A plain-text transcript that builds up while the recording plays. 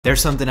There's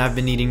something I've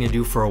been needing to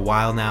do for a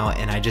while now,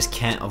 and I just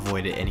can't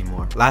avoid it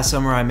anymore. Last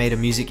summer I made a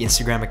music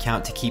Instagram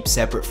account to keep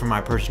separate from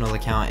my personal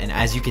account, and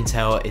as you can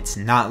tell, it's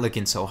not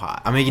looking so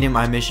hot. I'm making it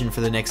my mission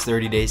for the next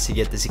 30 days to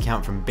get this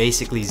account from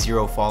basically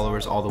 0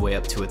 followers all the way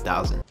up to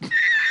 1,000.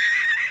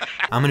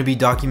 I'm going to be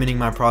documenting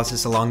my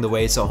process along the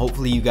way, so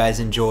hopefully you guys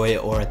enjoy,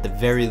 or at the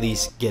very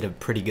least get a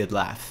pretty good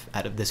laugh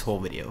out of this whole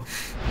video.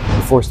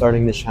 Before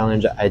starting this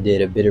challenge, I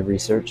did a bit of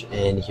research,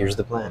 and here's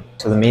the plan.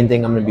 So the main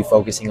thing I'm going to be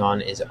focusing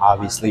on is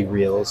obviously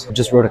reels. I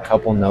just wrote a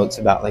couple notes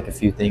about like a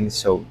few things.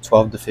 So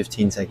 12 to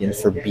 15 seconds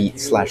for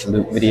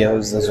beat/loop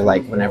videos. Those are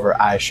like whenever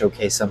I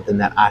showcase something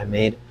that I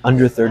made.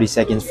 Under 30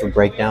 seconds for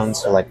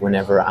breakdowns. So like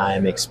whenever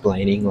I'm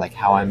explaining like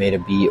how I made a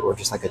beat or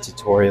just like a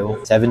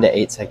tutorial. 7 to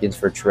 8 seconds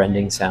for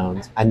trending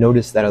sounds. I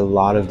noticed that a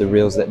lot of the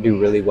reels that do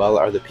really well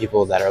are the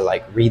people that are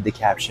like, read the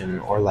caption,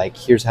 or like,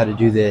 here's how to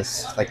do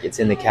this, like it's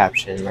in the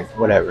caption, like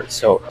whatever.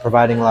 So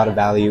providing a lot of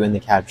value in the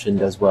caption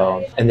does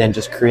well. And then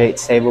just create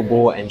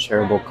savable and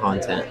shareable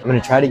content. I'm going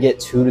to try to get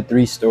 2 to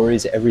 3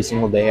 stories every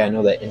single day. I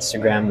know that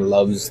Instagram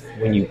loves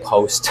when you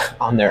post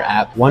on their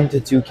app. 1 to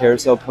 2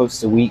 carousel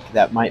posts a week.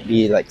 That might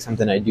be like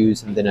something I do,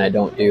 something I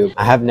don't do.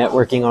 I have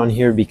networking on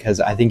here because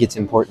I think it's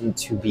important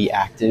to be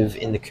active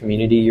in the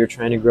community you're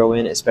trying to grow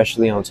in,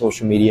 especially on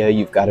social media.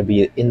 You've got to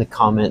be in the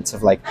comments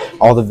of like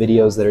all the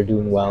videos that are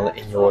doing well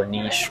in your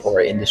niche or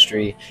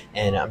industry.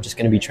 And I'm just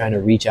going to be trying to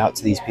reach out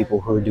to these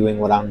people who are doing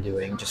what I'm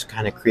doing, just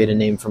kind of create a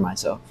name for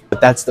myself. But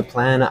that's the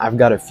plan. I've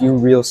got a few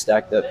reels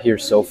stacked up here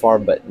so far,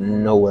 but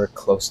nowhere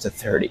close to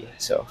 30.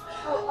 So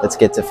let's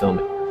get to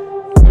filming.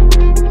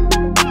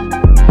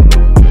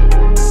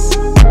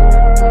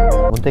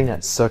 One thing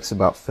that sucks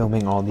about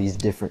filming all these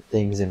different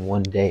things in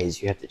one day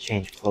is you have to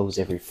change clothes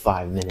every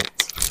 5 minutes.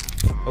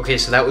 Okay,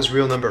 so that was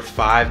reel number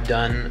 5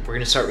 done. We're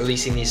gonna start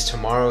releasing these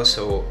tomorrow,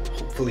 so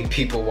hopefully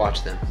people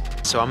watch them.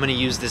 So I'm gonna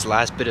use this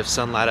last bit of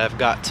sunlight I've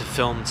got to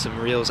film some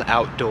reels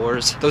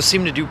outdoors. Those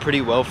seem to do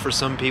pretty well for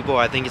some people.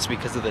 I think it's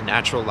because of the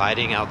natural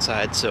lighting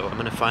outside, so I'm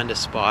gonna find a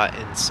spot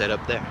and set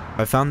up there.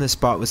 I found this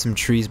spot with some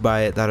trees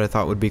by it that I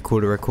thought would be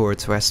cool to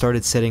record, so I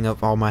started setting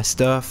up all my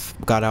stuff,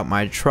 got out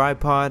my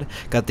tripod,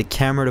 got the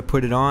camera to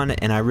put it on,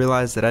 and I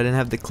realized that I didn't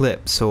have the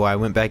clip, so I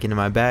went back into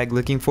my bag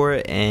looking for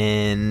it,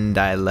 and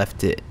I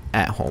left it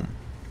at home.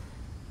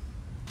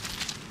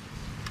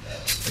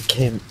 I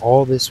came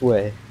all this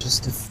way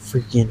just to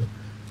freaking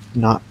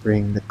not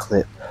bring the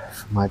clip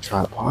from my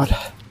tripod.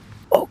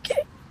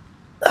 Okay.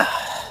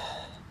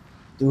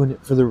 Doing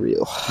it for the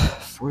reel.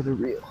 For the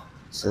reel.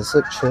 Does this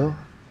look chill?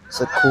 Does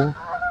this look cool?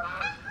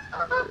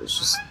 There's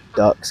just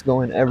ducks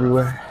going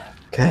everywhere.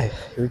 Okay,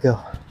 here we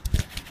go.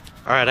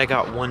 Alright, I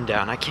got one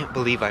down. I can't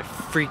believe I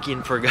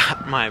freaking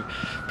forgot my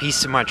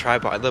piece of my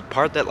tripod. The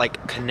part that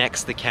like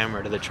connects the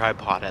camera to the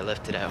tripod, I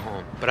left it at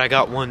home. But I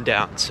got one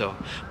down, so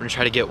I'm gonna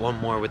try to get one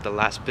more with the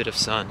last bit of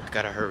sun.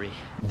 Gotta hurry.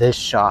 This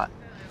shot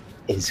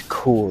is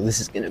cool. This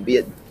is gonna be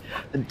a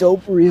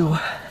dope reel.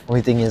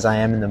 Only thing is I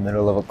am in the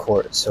middle of a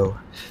court, so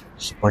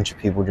there's a bunch of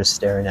people just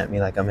staring at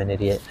me like I'm an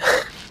idiot.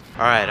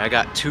 Alright, I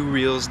got 2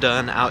 reels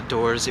done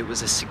outdoors. It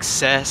was a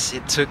success.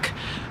 It took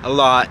a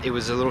lot. It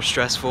was a little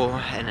stressful,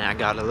 and I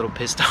got a little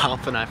pissed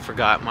off and I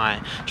forgot my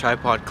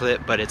tripod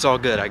clip, but it's all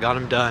good. I got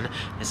them done.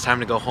 It's time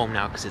to go home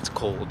now because it's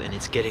cold and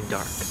it's getting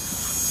dark.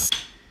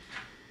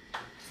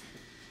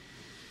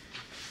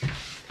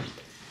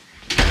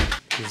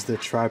 Here's the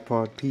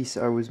tripod piece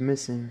I was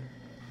missing.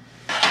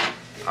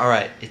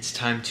 Alright, it's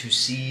time to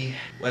see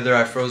whether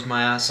I froze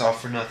my ass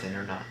off for nothing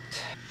or not.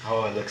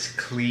 Oh, it looks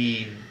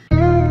clean.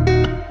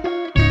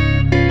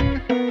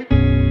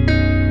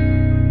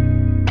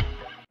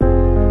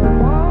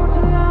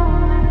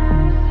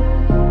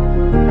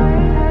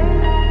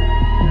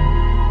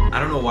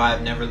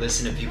 I've never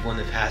listened to people in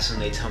the past when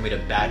they tell me to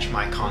batch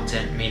my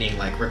content, meaning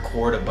like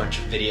record a bunch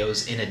of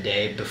videos in a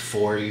day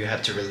before you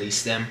have to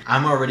release them.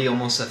 I'm already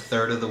almost a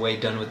third of the way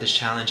done with this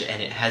challenge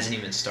and it hasn't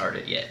even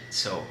started yet,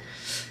 so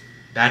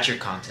batch your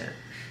content.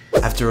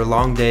 After a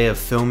long day of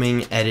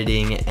filming,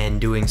 editing, and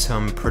doing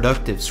some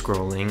productive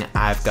scrolling,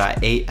 I've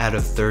got 8 out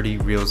of 30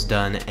 reels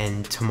done,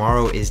 and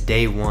tomorrow is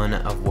day 1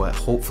 of what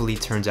hopefully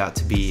turns out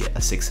to be a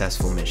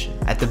successful mission.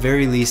 At the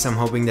very least, I'm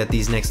hoping that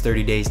these next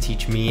 30 days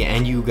teach me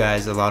and you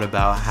guys a lot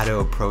about how to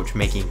approach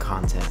making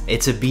content.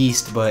 It's a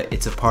beast, but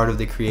it's a part of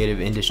the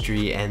creative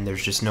industry and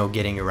there's just no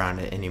getting around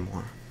it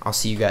anymore. I'll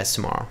see you guys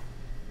tomorrow.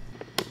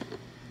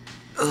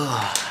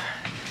 Ugh.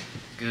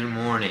 Good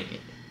morning.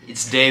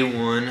 It's day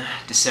 1,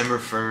 December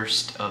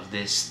 1st of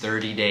this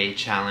 30-day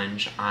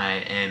challenge. I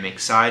am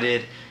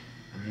excited,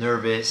 I'm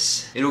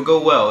nervous. It'll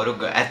go well, it'll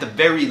go. At the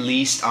very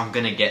least, I'm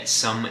gonna get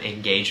some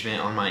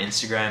engagement on my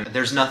Instagram.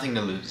 There's nothing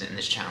to lose in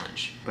this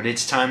challenge. But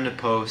it's time to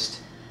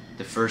post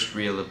the first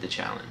reel of the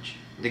challenge.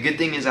 The good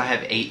thing is I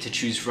have 8 to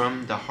choose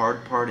from. The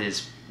hard part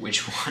is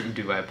which one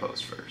do I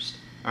post first.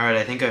 Alright,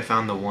 I think I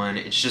found the one.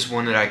 It's just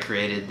one that I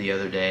created the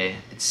other day.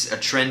 It's a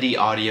trendy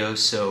audio,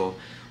 so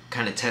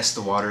kind of test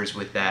the waters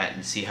with that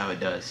and see how it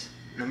does.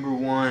 Number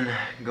 1,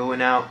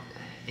 going out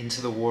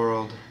into the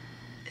world,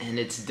 and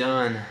it's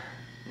done.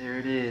 There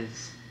it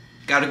is.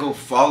 Gotta go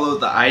follow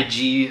the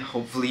IG.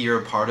 Hopefully you're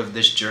a part of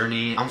this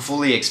journey. I'm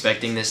fully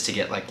expecting this to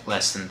get like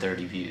less than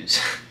 30 views.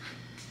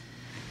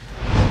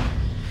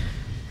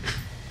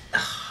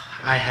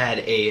 I had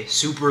a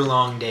super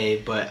long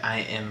day, but I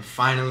am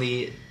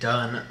finally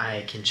done.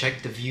 I can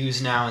check the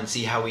views now and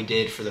see how we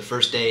did for the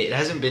first day. It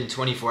hasn't been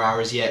 24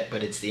 hours yet,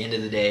 but it's the end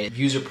of the day.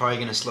 Views are probably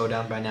gonna slow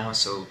down by now,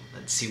 so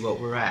let's see what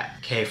we're at.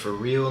 Okay, for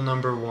reel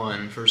number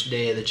 1, first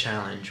day of the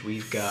challenge,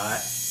 we've got...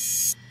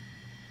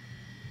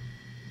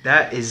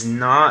 That is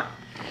not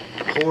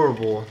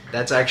horrible.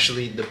 That's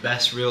actually the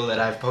best reel that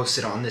I've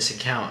posted on this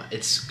account.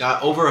 It's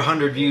got over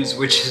 100 views,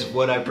 which is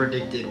what I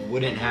predicted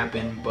wouldn't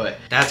happen, but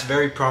that's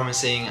very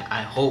promising.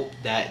 I hope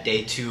that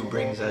day 2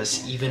 brings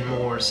us even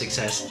more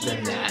success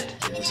than that.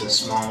 It was a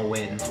small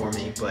win for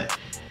me, but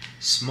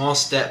small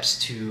steps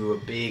to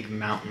a big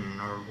mountain,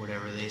 or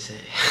whatever they say.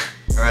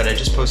 Alright, I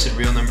just posted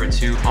reel number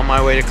 2. On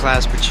my way to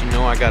class, but you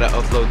know I gotta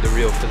upload the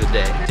reel for the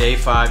day. Day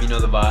 5, you know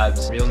the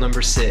vibes. Reel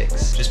number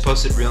 6. Just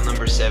posted reel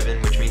number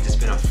 7, which means it's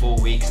been a full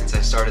week since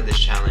I started this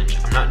challenge.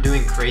 I'm not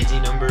doing crazy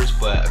numbers,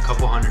 but a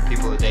couple hundred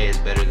people a day is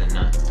better than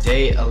none.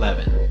 Day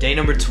 11. Day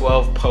number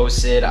 12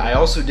 posted. I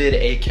also did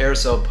a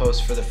carousel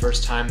post for the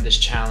first time this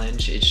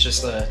challenge. It's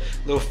just a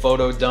little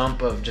photo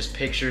dump of just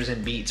pictures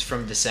and beats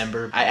from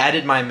December. I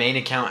added my main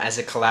account as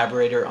a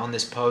collaborator on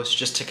this post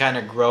just to kind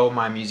of grow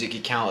my music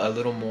account a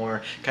little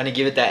more, kind of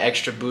give it that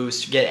extra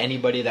boost, get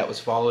anybody that was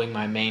following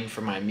my main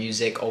for my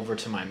music over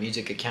to my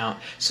music account.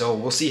 So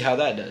we'll see how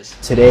that does.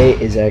 Today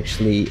is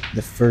actually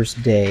the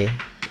first day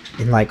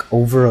in like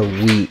over a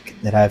week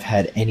that I've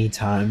had any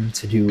time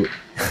to do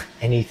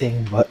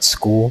anything but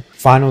school.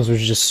 Finals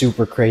was just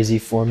super crazy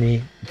for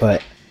me,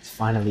 but it's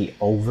finally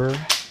over.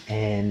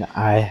 And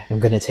I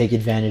am going to take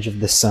advantage of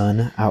the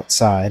sun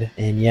outside.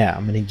 And yeah,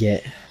 I'm going to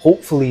get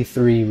hopefully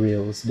 3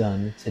 reels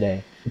done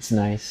today. It's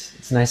nice.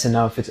 It's nice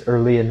enough. It's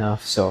early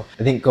enough. So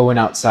I think going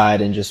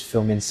outside and just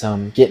filming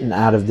some, getting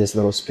out of this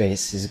little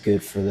space is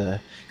good for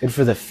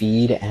the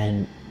feed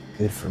and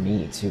good for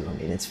me too. I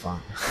mean, it's fun.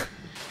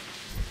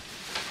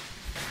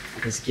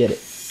 Let's get it.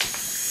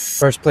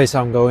 First place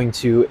I'm going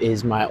to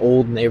is my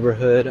old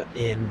neighborhood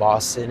in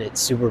Boston.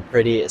 It's super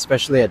pretty,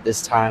 especially at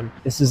this time.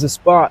 This is a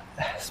spot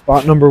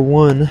number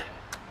 1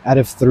 out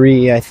of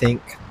 3, I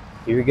think.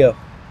 Here we go.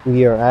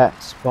 We are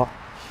at spot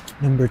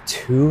number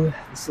 2.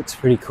 This looks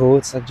pretty cool.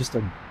 It's like just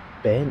a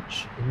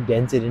bench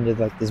indented into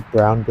like this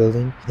brown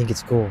building. I think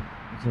it's cool.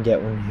 You can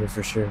get one here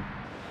for sure.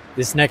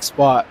 This next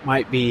spot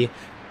might be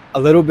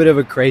a little bit of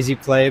a crazy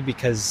play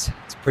because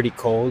it's pretty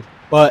cold,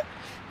 but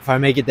if I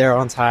make it there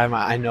on time,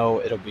 I know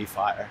it'll be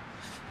fire.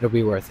 It'll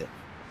be worth it.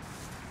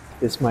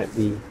 This might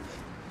be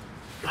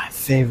my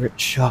favorite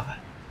shot.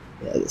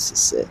 Yeah, this is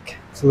sick.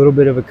 It's a little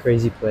bit of a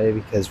crazy play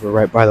because we're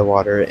right by the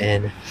water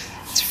and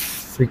it's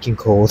freaking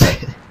cold.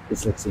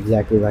 This looks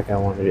exactly like I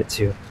wanted it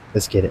to.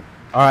 Let's get it.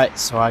 All right,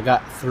 so I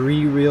got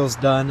 3 reels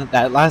done.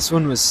 That last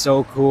one was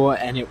so cool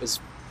and it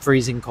was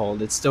freezing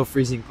cold. It's still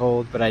freezing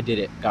cold, but I did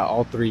it. Got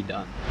all 3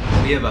 done.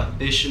 We have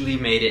officially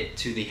made it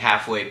to the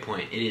halfway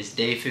point. It is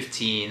day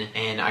 15,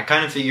 and I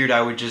kind of figured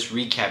I would just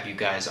recap you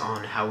guys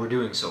on how we're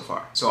doing so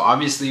far. So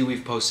obviously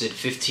we've posted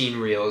 15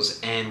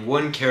 reels and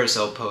 1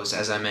 carousel post,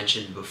 as I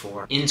mentioned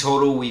before. In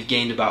total, we've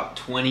gained about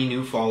 20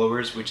 new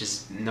followers, which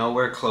is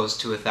nowhere close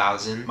to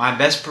 1,000. My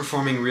best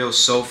performing reel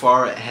so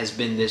far has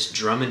been this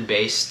drum and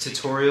bass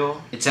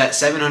tutorial. It's at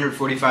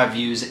 745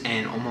 views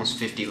and almost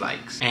 50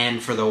 likes.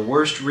 And for the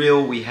worst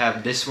reel, we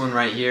have this one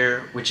right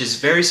here, which is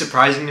very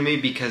surprising to me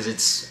because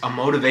it's a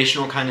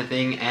motivational kind of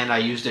thing and I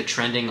used a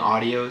trending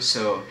audio,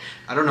 so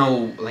I don't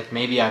know, like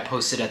maybe I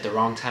posted at the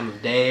wrong time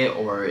of day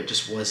or it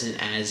just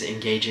wasn't as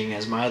engaging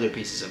as my other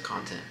pieces of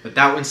content. But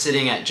that one's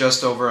sitting at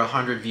just over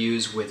 100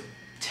 views with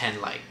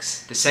 10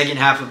 likes. The second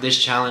half of this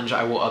challenge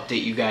I will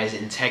update you guys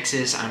in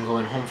Texas. I'm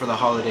going home for the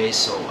holidays,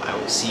 so I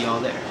will see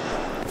y'all there.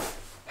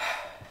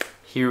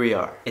 Here we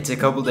are. It's a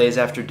couple days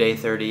after day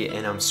 30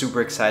 and I'm super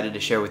excited to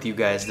share with you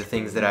guys the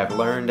things that I've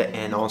learned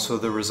and also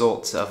the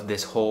results of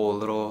this whole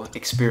little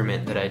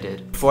experiment that I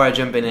did. Before I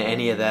jump into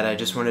any of that, I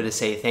just wanted to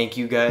say thank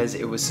you guys.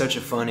 It was such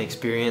a fun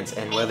experience,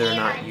 and whether or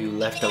not you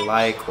left a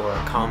like or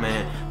a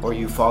comment or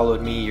you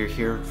followed me, you're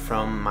here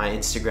from my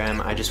Instagram,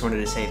 I just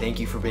wanted to say thank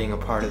you for being a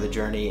part of the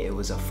journey. It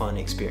was a fun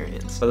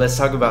experience. But let's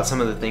talk about some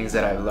of the things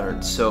that I've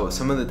learned. So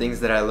some of the things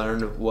that I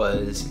learned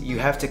was you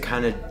have to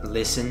kind of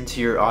listen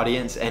to your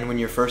audience, and when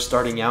you're first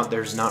starting out,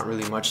 there's not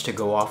really much to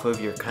go off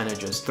of. You're kind of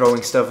just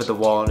throwing stuff at the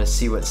wall to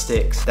see what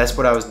sticks. That's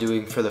what I was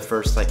doing for the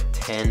first like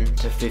 10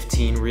 to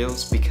 15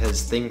 reels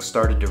because things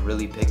started to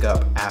really pick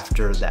up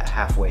after that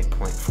halfway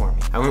point for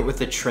me. I went with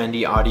the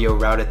trendy audio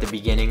route at the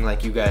beginning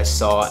like you guys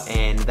saw,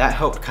 and that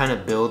helped kind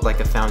of build like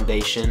a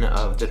foundation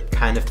of the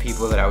kind of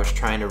people that I was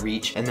trying to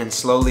reach, and then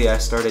slowly I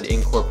started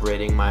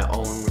incorporating my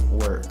own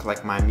work,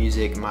 like my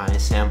music, my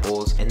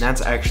samples, and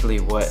that's actually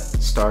what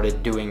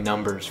started doing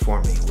numbers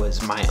for me,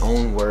 was my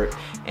own work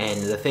and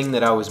and the thing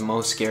that I was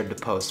most scared to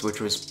post, which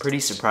was pretty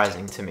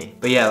surprising to me.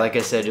 But yeah, like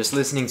I said, just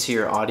listening to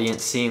your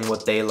audience, seeing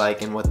what they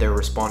like and what they're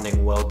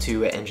responding well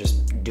to, and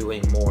just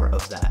doing more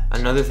of that.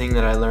 Another thing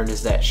that I learned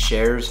is that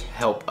shares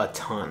help a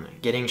ton.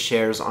 Getting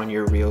shares on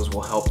your reels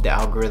will help the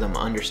algorithm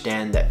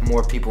understand that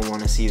more people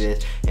want to see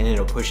this, and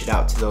it'll push it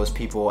out to those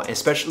people,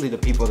 especially the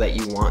people that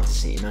you want to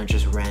see, not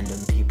just random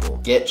people.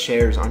 Get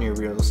shares on your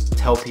reels.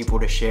 Tell people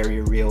to share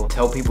your reel.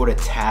 Tell people to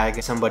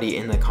tag somebody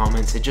in the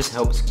comments. It just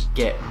helps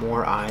get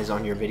more eyes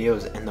on your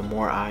videos, and the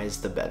more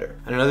eyes, the better.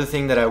 Another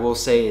thing that I will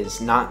say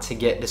is not to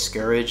get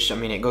discouraged. I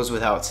mean, it goes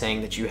without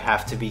saying that you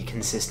have to be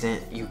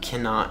consistent. You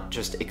cannot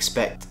just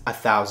expect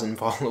 1,000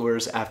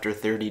 followers after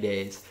 30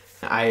 days.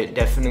 I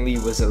definitely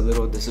was a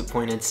little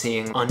disappointed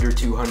seeing under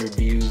 200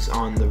 views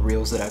on the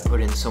reels that I put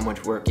in so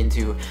much work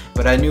into,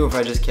 but I knew if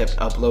I just kept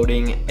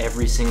uploading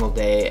every single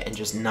day and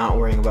just not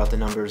worrying about the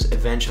numbers,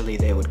 eventually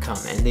they would come,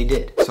 and they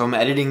did. So I'm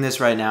editing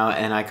this right now,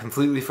 and I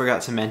completely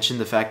forgot to mention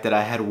the fact that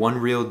I had one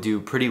reel do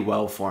pretty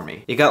well for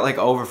me. It got like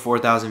over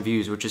 4,000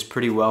 views, which is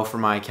pretty well for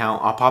my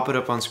account. I'll pop it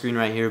up on screen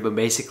right here, but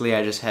basically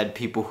I just had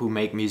people who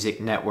make music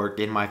network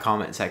in my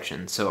comment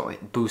section, so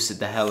it boosted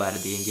the hell out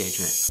of the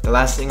engagement. The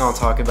last thing I'll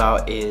talk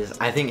about is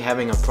I think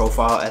having a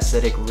profile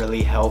aesthetic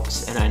really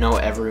helps, and I know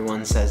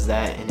everyone says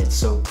that and it's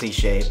so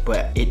cliche,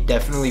 but it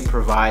definitely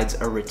provides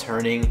a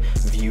returning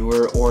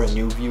viewer or a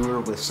new viewer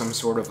with some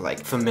sort of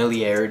like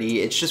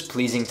familiarity. It's just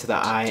pleasing to the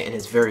eye and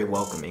it's very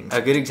welcoming. A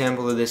good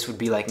example of this would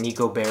be like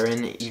Nico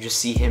Barron. You just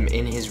see him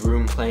in his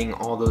room playing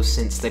all those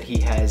synths that he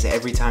has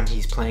every time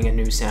he's playing a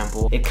new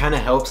sample. It kind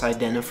of helps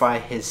identify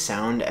his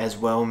sound as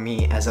well.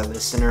 Me as a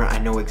listener, I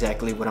know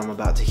exactly what I'm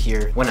about to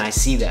hear when I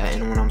see that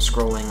and when I'm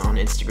scrolling on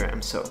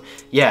Instagram. So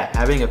yeah,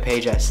 having a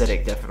page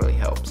aesthetic definitely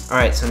helps.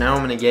 Alright, so now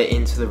I'm gonna get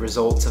into the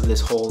results of this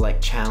whole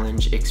like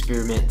challenge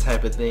experiment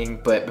type of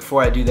thing, but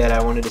before I do that,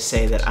 I wanted to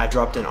say that I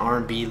dropped an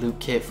R&B loop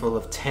kit full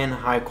of 10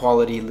 high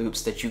quality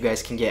loops that you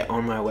guys can get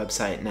on my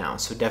website now,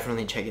 so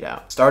definitely check it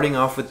out. Starting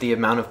off with the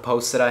amount of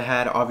posts that I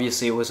had,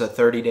 obviously it was a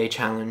 30-day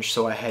challenge,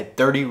 so I had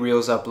 30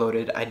 reels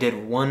uploaded, I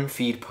did one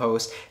feed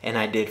post, and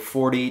I did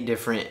 40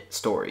 different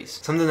stories.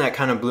 Something that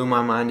kind of blew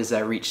my mind is I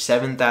reached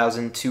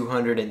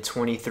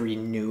 7,223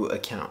 new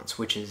accounts,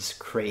 which is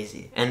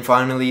crazy. And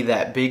finally,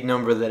 that big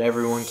number that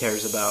everyone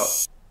cares about,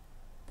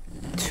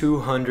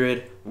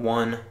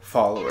 201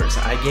 followers.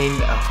 I gained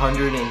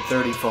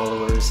 130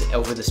 followers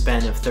over the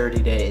span of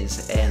 30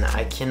 days, and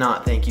I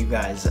cannot thank you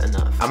guys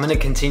enough. I'm gonna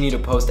continue to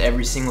post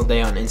every single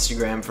day on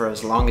Instagram for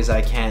as long as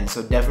I can,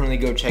 so definitely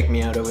go check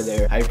me out over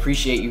there. I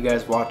appreciate you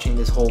guys watching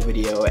this whole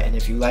video, and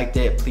if you liked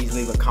it, please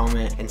leave a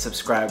comment and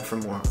subscribe for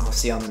more. I'll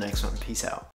see you on the next one. Peace out.